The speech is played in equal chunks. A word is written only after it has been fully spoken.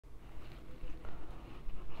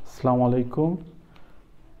अस्सलाम वालेकुम।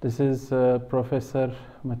 This is professor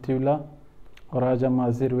Matiullah और आज हम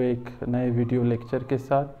हाजिर हुए एक नए वीडियो लेक्चर के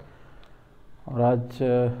साथ। और आज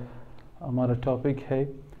हमारा टॉपिक है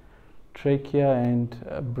ट्रेकिया एंड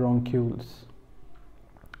ब्रोंक्यूल्स।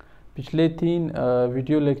 पिछले 3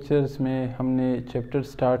 वीडियो लेक्चर्स में हमने चैप्टर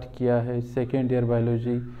स्टार्ट किया है second year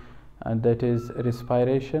biology, that is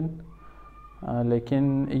respiration.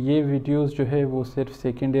 लेकिन ये वीडियोस जो है वो सिर्फ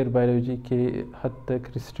सेकेंड ईयर बायोलॉजी के हद तक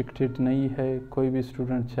रिस्ट्रिक्टेड नहीं है। कोई भी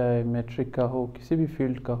स्टूडेंट चाहे मैट्रिक का हो, किसी भी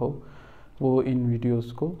फील्ड का हो, वो इन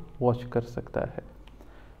वीडियोस को वॉच कर सकता है।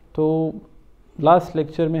 तो लास्ट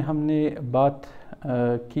लेक्चर में हमने बात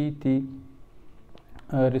की थी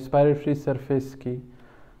रिस्पायरेटरी सरफेस की,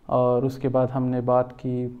 और उसके बाद हमने बात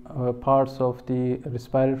की parts of the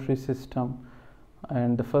respiratory system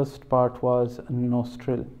and the first part was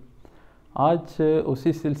nostril. आज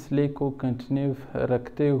उसी सिलसिले को कंटिन्यू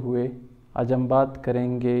रखते हुए आज हम बात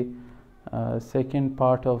करेंगे second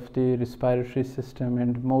part of the respiratory system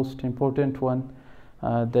and most important one,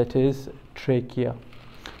 that is trachea.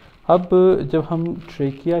 अब जब हम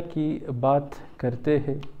ट्रेकिया की बात करते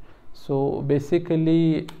हैं सो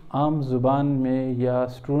बेसिकली आम ज़ुबान में या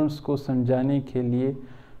स्टूडेंट्स को समझाने के लिए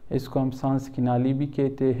इसको हम सांस की नाली भी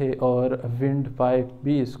कहते हैं और विंड पाइप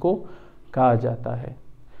भी इसको कहा जाता है।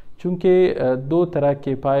 चूँकि 2 तरह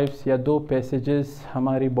के पाइप्स या 2 पैसेजेस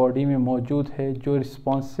हमारी बॉडी में मौजूद है जो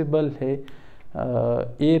रिस्पॉन्सिबल है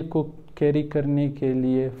एयर को कैरी करने के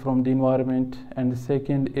लिए from the environment, and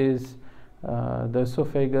second is the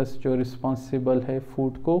oesophagus जो रिस्पॉन्सिबल है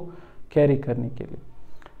फूड को कैरी करने के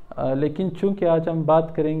लिए। लेकिन चूँकि आज हम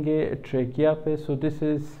बात करेंगे ट्रेकिया पे, so this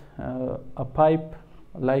is a pipe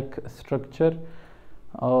like structure,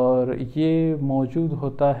 और ये मौजूद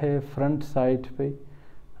होता है फ्रंट साइड पे,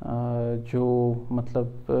 जो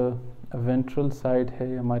मतलब वेंट्रल साइड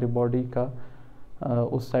है हमारी बॉडी का,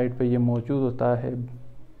 उस साइड पे ये मौजूद होता है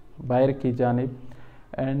बाहर की जानिब।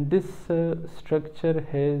 And this structure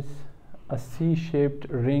has a C shaped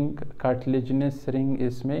ring, cartilaginous ring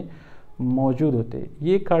इसमें मौजूद होते हैं।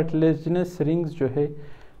 ये कार्टिलेजिनस रिंग्स जो है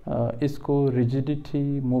इसको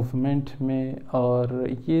रिजिडिटी मूवमेंट में, और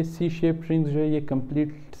ये सी शेप्ड रिंग्स जो है ये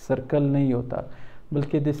कंप्लीट सर्कल नहीं होता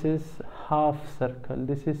बल्कि this is half circle,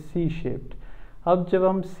 this is C shaped. अब जब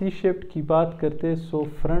हम सी शेप्ड की बात करते हैं सो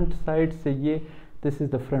फ्रंट साइड से ये this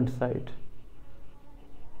is the front side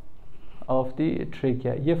of the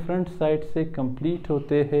trachea, ये फ्रंट साइड से कंप्लीट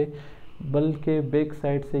होते हैं, बल्कि बैक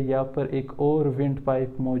साइड से यहाँ पर एक और विंड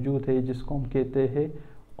पाइप मौजूद है जिसको हम कहते हैं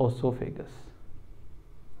ओसोफेगस।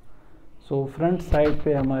 सो फ्रंट साइड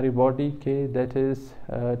पे हमारी बॉडी के दैट इज़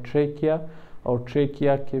ट्रेकिया, और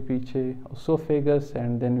ट्रेकिया के पीछे oesophagus,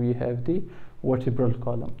 and then we have the vertebral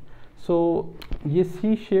column. सो ये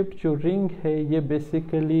सी शेप्ड जो रिंग है ये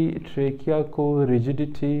बेसिकली ट्रेकिया को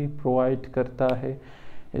रिजिडिटी प्रोवाइड करता है,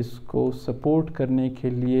 इसको सपोर्ट करने के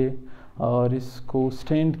लिए और इसको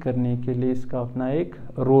स्टैंड करने के लिए इसका अपना एक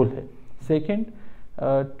रोल है। सेकंड,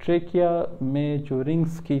 ट्रेकिया में जो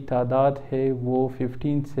रिंग्स की तादाद है वो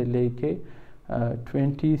 15 से लेके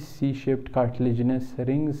 20 सी शेप्ड कार्टिलेजिनस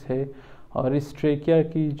रिंग्स है, और इस ट्रेकिया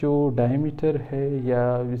की जो डायमीटर है या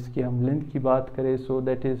इसकी हम लेंथ की बात करें so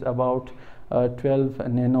that is about 12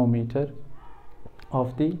 nanometre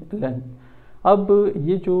of the length. अब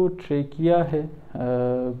ये जो ट्रेकिया है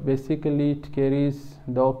basically it carries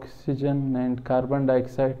the oxygen and carbon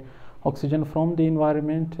dioxide, oxygen from the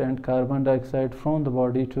environment and carbon dioxide from the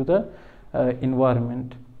body to the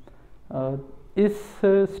environment. इस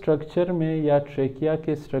structure में या trachea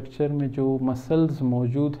के structure में जो मसल्स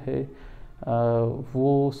मौजूद है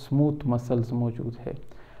वो स्मूथ मसल्स मौजूद है।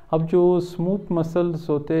 अब जो स्मूथ मसल्स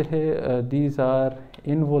होते हैं दीज आर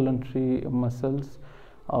इनवॉलंटरी मसल्स,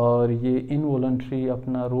 और ये इनवॉलंटरी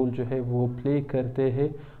अपना रोल जो है वो प्ले करते हैं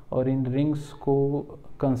और इन रिंग्स को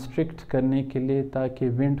कंस्ट्रिक्ट करने के लिए, ताकि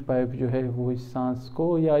विंड पाइप जो है वो इस सांस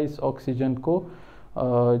को या इस ऑक्सीजन को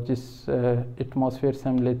जिस एटमॉस्फेयर से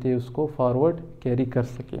हम लेते हैं उसको फॉरवर्ड कैरी कर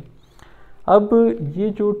सके। अब ये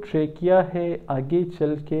जो ट्रेकिया है आगे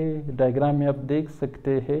चल के डायग्राम में आप देख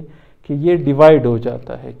सकते हैं कि ये डिवाइड हो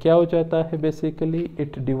जाता है। क्या हो जाता है? Basically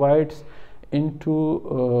it divides into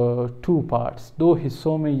 2 parts, 2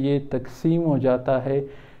 हिस्सों में ये तकसीम हो जाता है।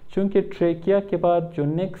 चूँकि ट्रेकिया के बाद जो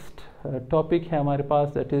नेक्स्ट टॉपिक है हमारे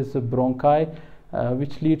पास that is bronchi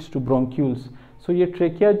which leads to bronchioles. सो ये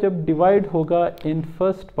ट्रेकिया जब डिवाइड होगा इन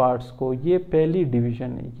फर्स्ट पार्ट्स को, ये पहली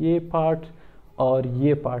डिवीज़न है, ये पार्ट और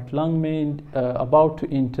ये पार्ट लंग में about to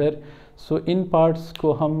inter, so in parts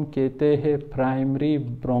को हम कहते हैं primary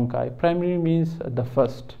bronchi. Primary means the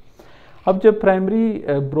first. अब जब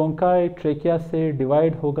प्राइमरी ब्रोंकाई ट्रेकिया से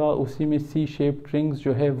डिवाइड होगा उसी में सी शेप रिंग्स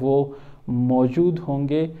जो है वो मौजूद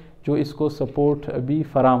होंगे जो इसको सपोर्ट भी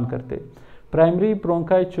फराम करते। प्राइमरी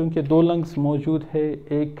ब्रोंकाई चूँकि 2 लंग्स मौजूद है,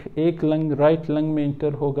 एक लंग राइट लंग में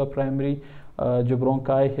इंटर होगा प्राइमरी जो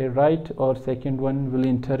ब्रोंकाई है राइट, और second one will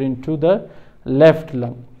inter into the left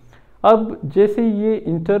lung. अब जैसे ये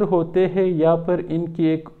इंटर होते हैं यहाँ पर इनकी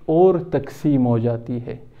एक और तकसीम हो जाती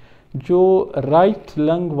है। जो राइट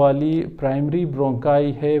लंग वाली प्राइमरी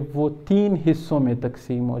ब्रोंकाई है वो 3 हिस्सों में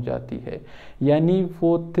तकसीम हो जाती है, यानी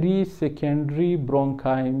वो 3 सेकेंडरी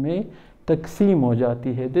ब्रोंकाई में तकसीम हो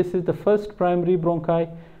जाती है। This is the first primary bronchi,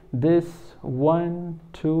 this 1,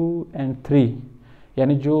 2 and 3,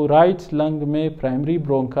 यानी जो राइट लंग में प्राइमरी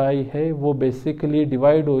ब्रोंकाई है वो बेसिकली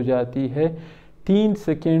डिवाइड हो जाती है 3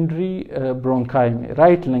 सेकेंडरी ब्रोंकाई में,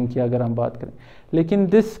 राइट लंग की अगर हम बात करें। लेकिन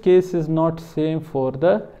this case is not same for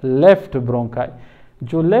the left bronchi.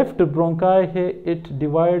 जो लेफ्ट ब्रोंकाई है it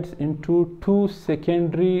divides into 2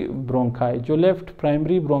 secondary bronchi. जो लेफ्ट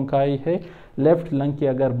प्राइमरी ब्रोंकाई है लेफ्ट लंग की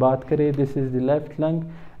अगर बात करें, this is the left lung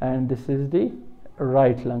and this is the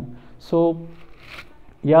right lung. सो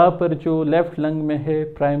यहाँ पर जो लेफ्ट लंग में है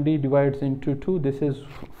primary divides into 2, this is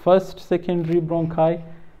first secondary bronchi,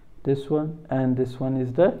 this one, and this one is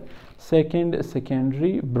the second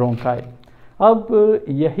secondary bronchi। अब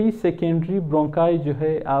यही secondary bronchi जो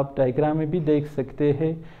है आप डायग्राम में भी देख सकते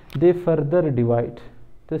हैं, दे further divide,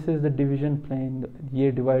 this is the division plane,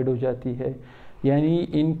 ये डिवाइड हो जाती है, यानी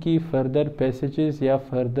इनकी फर्दर पैसेजेस या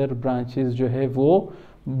फर्दर ब्रांचेस जो है वो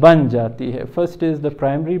बन जाती है। First is the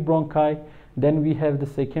primary bronchi, then we have the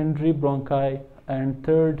secondary bronchi, and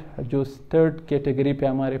जो थर्ड कैटेगरी पे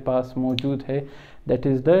हमारे पास मौजूद है that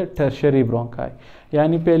is the tertiary bronchi.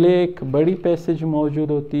 यानी पहले एक बड़ी पैसेज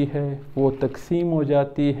मौजूद होती है, वो तकसीम हो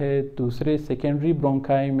जाती है दूसरे सेकेंडरी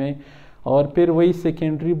ब्रोंकाई में, और फिर वही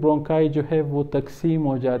सेकेंडरी ब्रोंकाई जो है वो तकसीम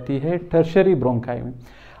हो जाती है टर्शरी ब्रोंकाई में।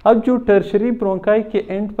 अब जो टर्शरी ब्रोंकाई के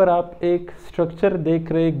एंड पर आप एक स्ट्रक्चर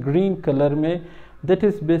देख रहे हैं ग्रीन कलर में, that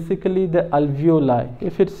is basically the alveoli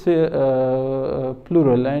if it's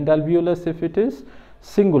plural and alveolus if it is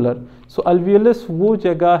singular। so alveolus वो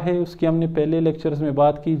जगह है, उसकी हमने पहले लेक्चर्स में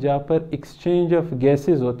बात की, जहाँ पर एक्सचेंज ऑफ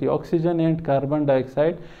गैसेस होती है, ऑक्सीजन एंड कार्बन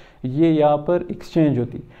डाइऑक्साइड, ये यहाँ पर एक्सचेंज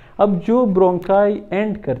होती। अब जो ब्रोंकाई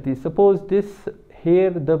एंड करती, suppose this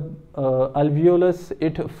here the alveolus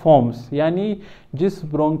it forms, यानी जिस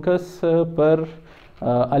ब्रोंकस पर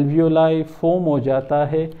alveoli फॉर्म हो जाता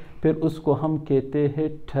है फिर उसको हम कहते हैं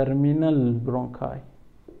टर्मिनल ब्रोंकाई,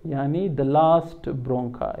 यानी द लास्ट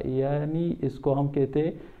ब्रोंकाई, यानी इसको हम कहते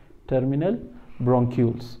हैं terminal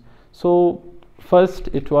bronchioles. So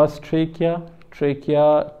first it was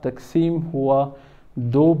trachea तकसीम हुआ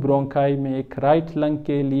 2 ब्रोंकाई में, एक राइट लंग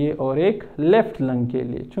के लिए और एक लेफ्ट लंग के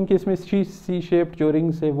लिए, चूँकि इसमें सी शेप्ड जो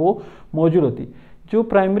रिंग्स है वो मौजूद होती। जो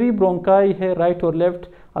प्राइमरी ब्रोंकाई है राइट और लेफ्ट,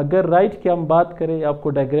 अगर राइट की हम बात करें आपको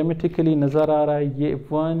डायग्रामेटिकली नज़र आ रहा है, ये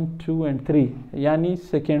 1, 2 एंड 3, यानी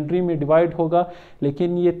सेकेंडरी में डिवाइड होगा,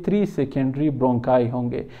 लेकिन ये 3 सेकेंडरी ब्रोंकाई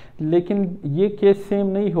होंगे। लेकिन ये केस सेम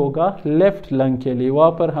नहीं होगा लेफ्ट लंग के लिए,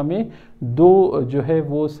 वहाँ पर हमें 2 जो है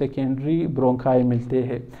वो सेकेंडरी ब्रोंकाई मिलते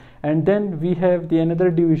हैं। And then we have the another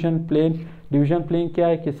division plane. Division plane क्या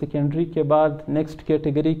है कि सेकेंडरी के बाद नेक्स्ट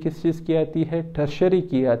कैटेगरी किस चीज़ की आती है, टर्शरी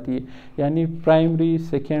की आती है, यानी प्राइमरी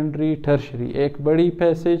सेकेंडरी टर्शरी, एक बड़ी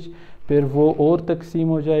पैसेज, फिर वो और तकसीम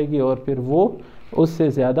हो जाएगी और फिर वो उससे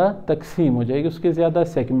ज़्यादा तकसीम हो जाएगी, उसके ज़्यादा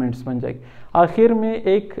सेगमेंट्स बन जाएगी। आखिर में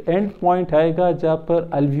एक एंड पॉइंट आएगा जहाँ पर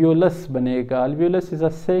अल्वियोलस बनेगा। अल्वियोलस is a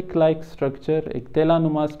sec like structure, एक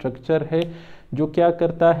तेलानुमा स्ट्रक्चर है जो क्या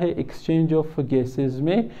करता है, एक्सचेंज ऑफ गैसेस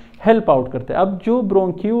में हेल्प आउट करता है। अब जो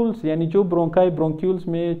ब्रोंक्यूल्स यानी जो ब्रोंकाई ब्रोंक्यूल्स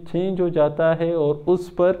में चेंज हो जाता है और उस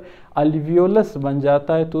पर अल्वियोलस बन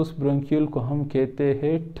जाता है तो उस ब्रोंक्यूल को हम कहते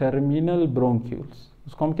हैं टर्मिनल ब्रोंक्यूल्स।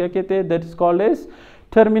 उसको हम क्या कहते हैं, that is called as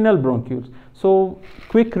terminal bronchioles. So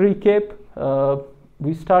quick recap,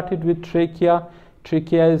 we started with trachea.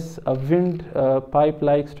 Trachea is a wind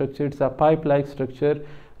pipe-like structure. It's a pipe-like structure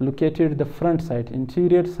located the front side,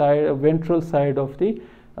 interior side, ventral side of the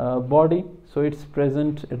body. So it's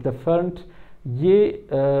present at the front. ये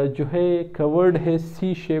जो है covered है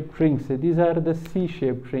C-shaped rings से. These are the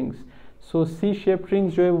C-shaped rings. So C-shaped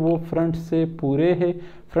rings जो है वो front से पूरे है.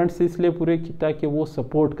 फ्रंट से इसलिए पूरे की ताकि वो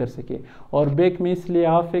सपोर्ट कर सके, और बैक में इसलिए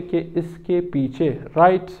हाफ है कि इसके पीछे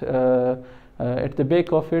right at the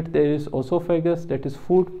back of it there is esophagus, that is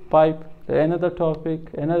food pipe, another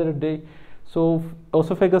topic another day. So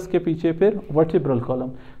esophagus के पीछे फिर vertebral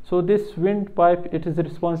column. So this wind pipe, it is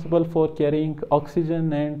responsible for carrying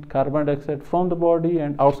oxygen and carbon dioxide from the body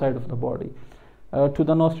and outside of the body to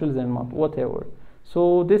the nostrils and mouth, whatever.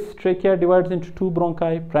 So this trachea divides into two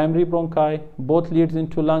bronchi, primary bronchi, both leads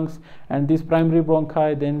into lungs, and these primary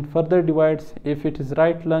bronchi then further divides. If it is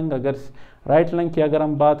right lung, अगर right lung की अगर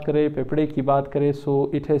हम बात करें, फेफड़े की बात करें,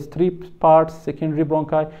 so it has 3 parts secondary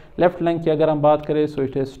bronchi. Left lung की अगर हम बात करें, so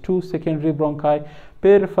it has 2 secondary bronchi.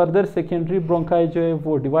 फिर फर्दर सेकेंडरी ब्रोंकाई जो है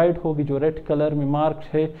वो डिवाइड होगी, जो रेड कलर में मार्क्ड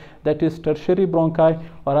है दैट इज़ टर्शरी ब्रोंकाई.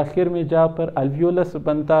 और आखिर में जहाँ पर अल्वियोलस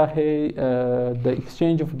बनता है, the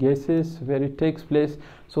exchange of gases where it takes place,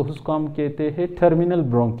 सो उसको हम कहते हैं terminal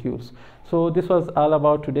bronchioles. So this was all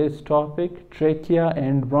about today's topic, trachea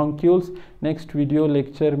and bronchioles. Next video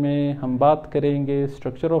lecture में हम बात करेंगे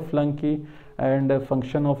structure of lung की and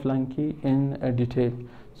function of lung की in detail.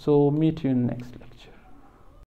 So meet you in next lecture.